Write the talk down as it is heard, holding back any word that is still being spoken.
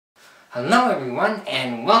Hello everyone,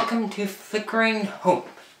 and welcome to Flickering Hope.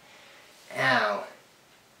 Now,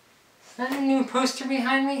 is that a new poster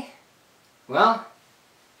behind me? Well,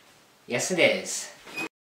 yes it is.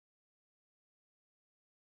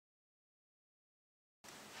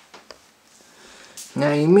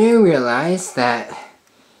 Now you may realize that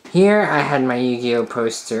here I had my Yu-Gi-Oh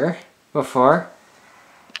poster before.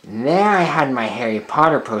 There I had my Harry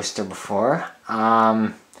Potter poster before.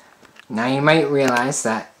 Now you might realize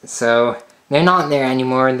that, so they're not there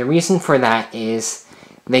anymore, and the reason for that is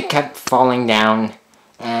they kept falling down,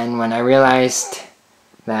 and when I realized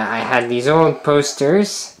that I had these old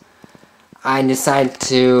posters, I decided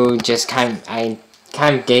to just I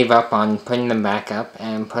kind of gave up on putting them back up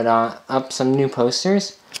and put up some new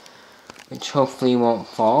posters, which hopefully won't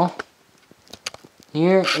fall.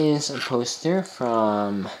 Here is a poster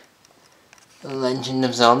from The Legend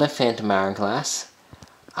of Zelda Phantom Hourglass.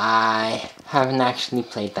 I haven't actually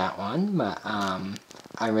played that one, but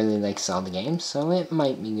I really like Zelda games, so it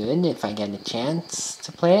might be good if I get a chance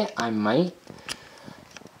to play it. I might.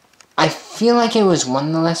 I feel like it was one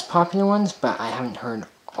of the less popular ones, but I haven't heard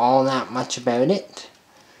all that much about it.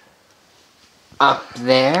 Up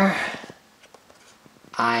there,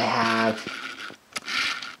 I have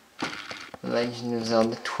Legend of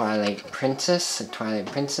Zelda Twilight Princess, a Twilight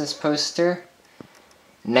Princess poster.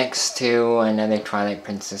 Next to another Twilight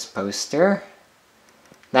Princess poster.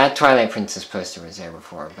 That Twilight Princess poster was there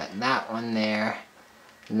before, but that one there,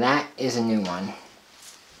 that is a new one.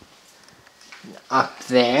 Up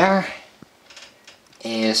there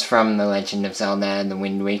is from The Legend of Zelda The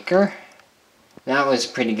Wind Waker. That was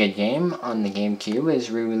a pretty good game on the GameCube. It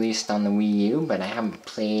was re-released on the Wii U, but I haven't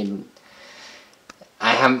played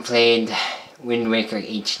Wind Waker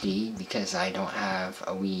HD because I don't have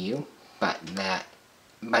a Wii U, but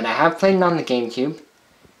I have played it on the GameCube.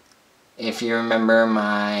 If you remember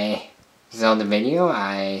my Zelda video,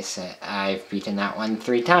 I said I've beaten that one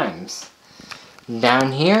 3 times.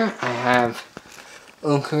 Down here, I have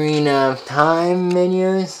Ocarina of Time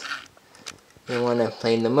videos. The one I've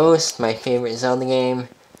played the most, my favorite Zelda game.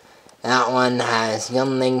 That one has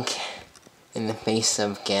young Link in the face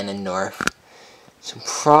of Ganondorf. So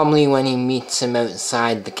probably when he meets him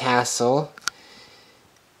outside the castle,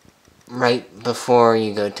 right before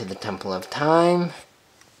you go to the Temple of Time.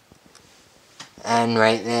 And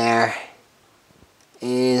right there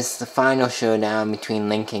is the final showdown between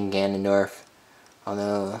Link and Ganondorf.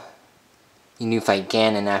 Although you do fight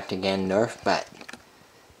Ganon after Ganondorf, but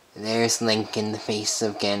there's Link in the face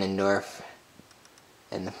of Ganondorf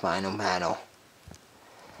in the final battle.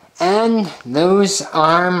 And those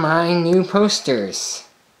are my new posters.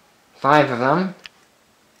 5 of them,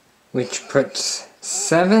 which puts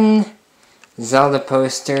 7 Zelda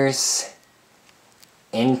posters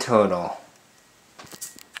in total.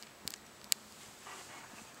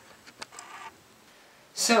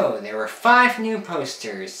 So, there were 5 new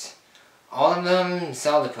posters. All of them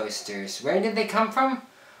Zelda posters. Where did they come from?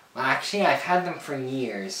 Well, actually, I've had them for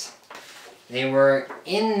years. They were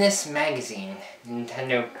in this magazine,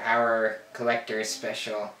 Nintendo Power Collector's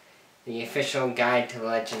Special, the official guide to The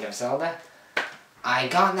Legend of Zelda. I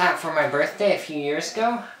got that for my birthday a few years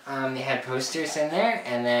ago. They had posters in there,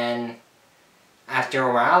 and then after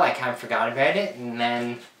a while I kind of forgot about it, and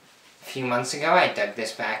then a few months ago I dug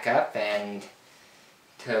this back up and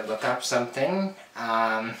to look up something,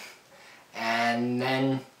 and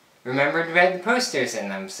then remembered about the posters in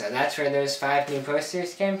them. So that's where those 5 new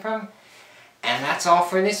posters came from. And that's all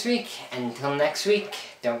for this week. Until next week,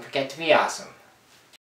 don't forget to be awesome.